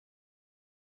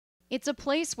It's a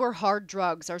place where hard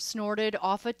drugs are snorted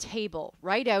off a table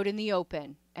right out in the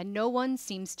open, and no one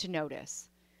seems to notice.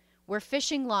 Where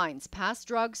fishing lines pass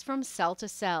drugs from cell to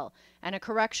cell, and a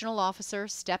correctional officer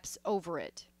steps over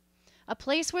it. A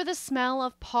place where the smell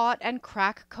of pot and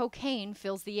crack cocaine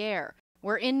fills the air,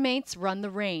 where inmates run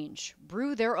the range,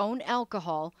 brew their own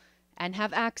alcohol, and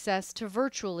have access to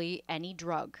virtually any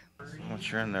drug.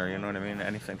 Once you're in there, you know what I mean?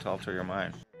 Anything to alter your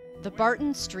mind. The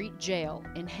Barton Street Jail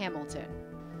in Hamilton.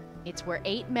 It's where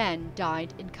 8 men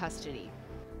died in custody.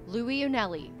 Louis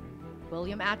Unelli,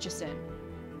 William Atchison,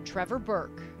 Trevor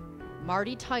Burke,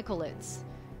 Marty Teichholitz,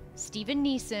 Stephen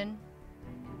Neeson,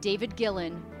 David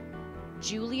Gillen,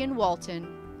 Julian Walton,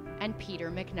 and Peter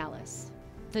McNellis.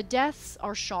 The deaths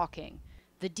are shocking,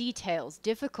 the details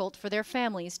difficult for their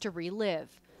families to relive,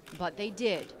 but they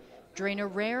did, during a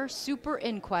rare super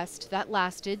inquest that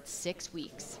lasted 6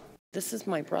 weeks. This is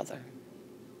my brother,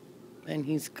 and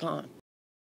he's gone.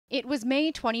 It was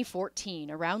May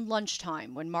 2014, around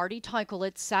lunchtime, when Marty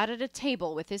Teichholitz sat at a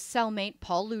table with his cellmate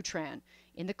Paul Lutran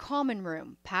in the common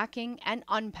room, packing and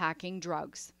unpacking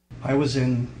drugs. I was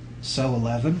in cell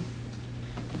 11.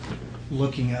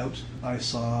 Looking out, I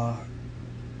saw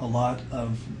a lot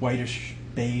of whitish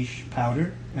beige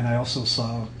powder, and I also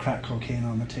saw crack cocaine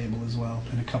on the table as well,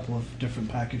 in a couple of different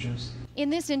packages. In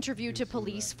this interview to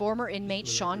police, former inmate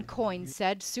Sean Coyne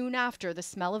said soon after the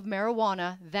smell of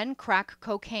marijuana, then crack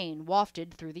cocaine,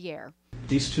 wafted through the air.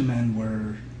 These 2 men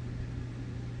were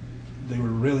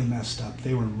really messed up.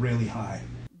 They were really high.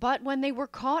 But when they were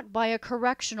caught by a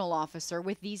correctional officer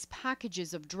with these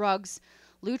packages of drugs,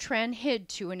 Lutran hid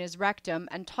 2 in his rectum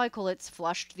and Teichholitz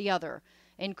flushed the other.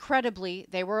 Incredibly,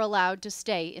 they were allowed to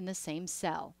stay in the same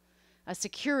cell. A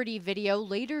security video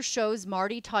later shows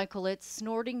Marty Teichholitz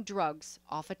snorting drugs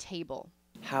off a table.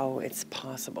 How it's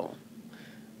possible,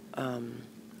 or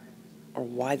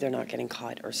why they're not getting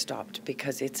caught or stopped,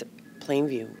 because it's plain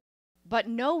view. But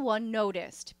no one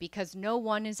noticed, because no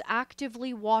one is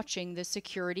actively watching the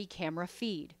security camera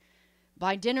feed.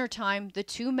 By dinner time, the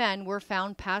 2 men were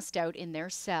found passed out in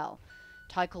their cell.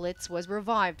 Teichholitz was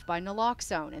revived by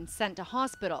naloxone and sent to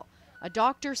hospital, a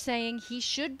doctor saying he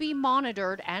should be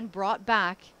monitored and brought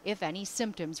back if any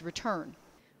symptoms return.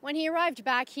 When he arrived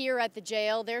back here at the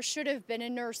jail, there should have been a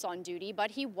nurse on duty, but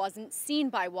he wasn't seen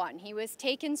by one. He was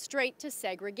taken straight to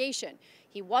segregation.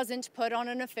 He wasn't put on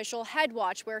an official head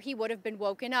watch where he would have been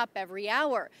woken up every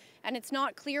hour, and it's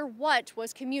not clear what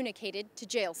was communicated to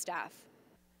jail staff.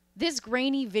 This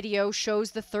grainy video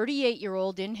shows the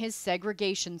 38-year-old in his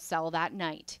segregation cell that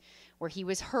night, where he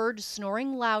was heard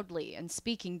snoring loudly and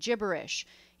speaking gibberish.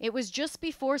 It was just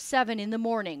before 7 in the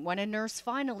morning when a nurse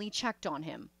finally checked on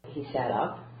him. He sat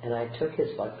up, and I took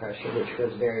his blood pressure, which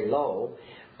was very low,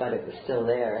 but it was still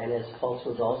there, and his pulse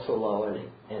was also low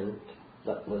and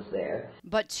was there.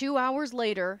 But 2 hours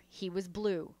later, he was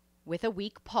blue, with a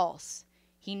weak pulse.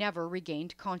 He never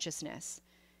regained consciousness.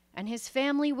 And his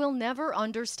family will never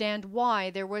understand why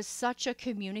there was such a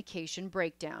communication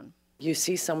breakdown. You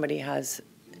see somebody has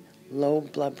low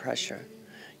blood pressure.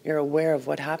 You're aware of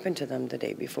what happened to them the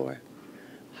day before.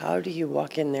 How do you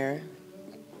walk in there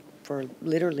for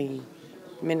literally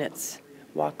minutes,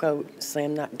 walk out,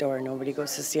 slam that door, nobody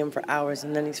goes to see him for hours,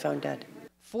 and then he's found dead?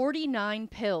 49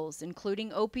 pills,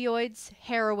 including opioids,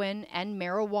 heroin, and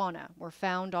marijuana, were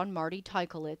found on Marty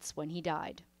Teichholitz when he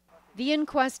died. The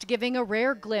inquest giving a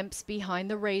rare glimpse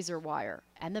behind the razor wire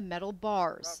and the metal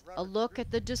bars, a look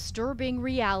at the disturbing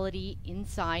reality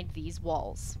inside these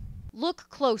walls. Look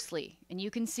closely, and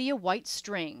you can see a white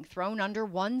string thrown under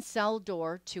one cell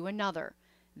door to another,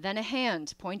 then a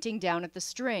hand pointing down at the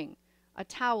string, a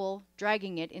towel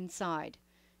dragging it inside.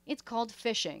 It's called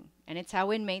fishing, and it's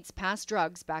how inmates pass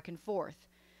drugs back and forth.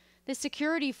 The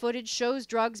security footage shows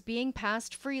drugs being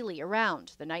passed freely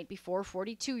around the night before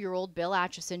 42-year-old Bill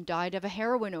Atchison died of a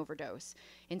heroin overdose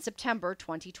in September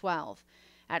 2012.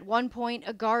 At one point,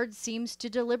 a guard seems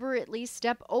to deliberately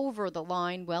step over the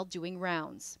line while doing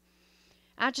rounds.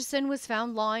 Atchison was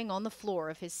found lying on the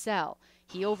floor of his cell.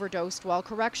 He overdosed while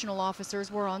correctional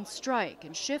officers were on strike,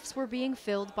 and shifts were being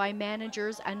filled by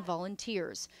managers and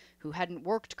volunteers who hadn't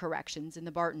worked corrections in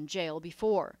the Barton jail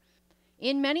before.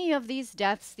 In many of these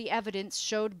deaths, the evidence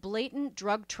showed blatant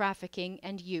drug trafficking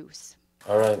and use.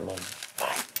 All right, Mom.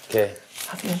 Bye. Okay.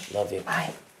 Love you. Love you.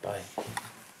 Bye. Bye.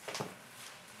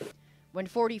 When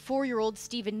 44-year-old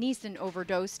Stephen Neeson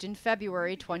overdosed in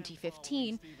February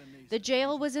 2015, the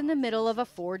jail was in the middle of a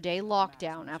 4-day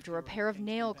lockdown after a pair of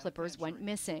nail clippers went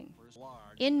missing.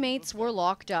 Inmates were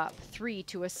locked up, 3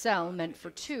 to a cell meant for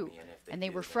 2, and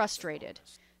they were frustrated.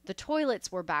 The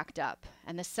toilets were backed up,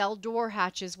 and the cell door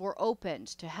hatches were opened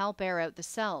to help air out the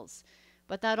cells.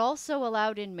 but that also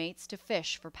allowed inmates to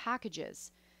fish for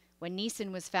packages. When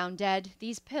Neeson was found dead,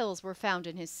 these pills were found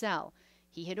in his cell.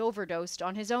 He had overdosed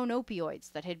on his own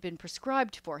opioids that had been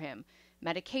prescribed for him,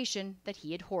 medication that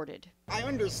he had hoarded. I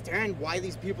understand why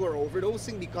these people are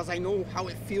overdosing, because I know how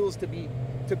it feels to be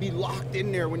locked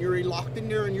in there. When you're locked in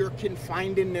there and you're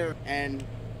confined in there and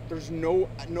there's no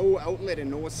outlet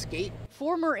and no escape.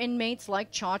 Former inmates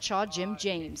like Cha-Cha Jim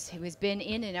James, who has been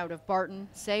in and out of Barton,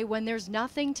 say when there's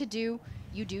nothing to do,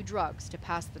 you do drugs to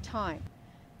pass the time.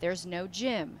 There's no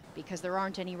gym because there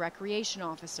aren't any recreation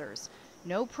officers,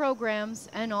 no programs,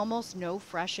 and almost no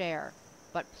fresh air,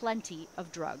 but plenty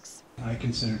of drugs. I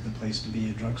considered the place to be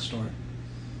a drugstore.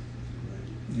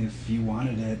 If you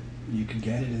wanted it, you could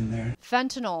get it in there.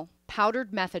 Fentanyl,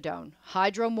 powdered methadone,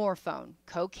 hydromorphone,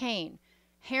 cocaine,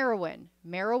 heroin,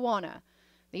 marijuana.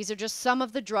 These are just some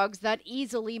of the drugs that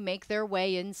easily make their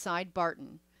way inside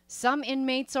Barton. Some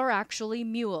inmates are actually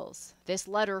mules. This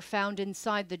letter found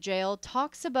inside the jail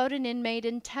talks about an inmate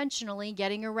intentionally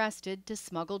getting arrested to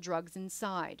smuggle drugs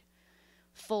inside.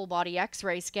 Full-body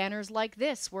X-ray scanners like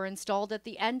this were installed at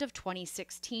the end of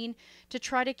 2016 to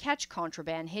try to catch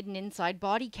contraband hidden inside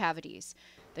body cavities.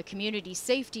 The Community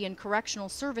Safety and Correctional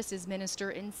Services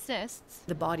Minister insists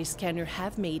the body scanner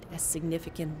have made a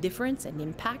significant difference and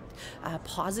impact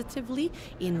positively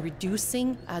in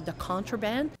reducing the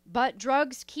contraband. But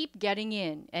drugs keep getting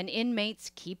in and inmates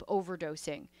keep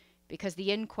overdosing because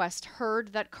the inquest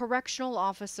heard that correctional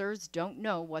officers don't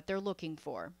know what they're looking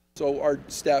for. So our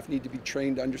staff need to be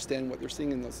trained to understand what they're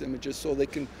seeing in those images so they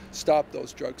can stop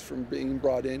those drugs from being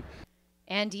brought in.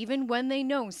 And even when they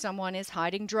know someone is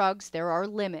hiding drugs, there are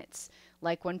limits.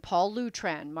 Like when Paul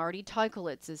Lutran, Marty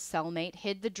Teichelitz's cellmate,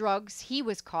 hid the drugs he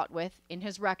was caught with in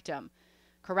his rectum.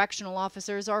 Correctional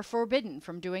officers are forbidden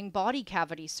from doing body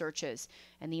cavity searches,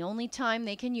 and the only time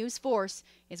they can use force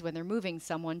is when they're moving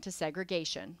someone to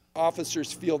segregation.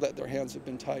 Officers feel that their hands have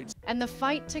been tied. And the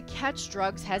fight to catch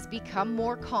drugs has become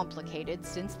more complicated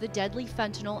since the deadly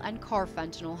fentanyl and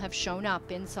carfentanil have shown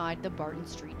up inside the Barton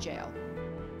Street Jail.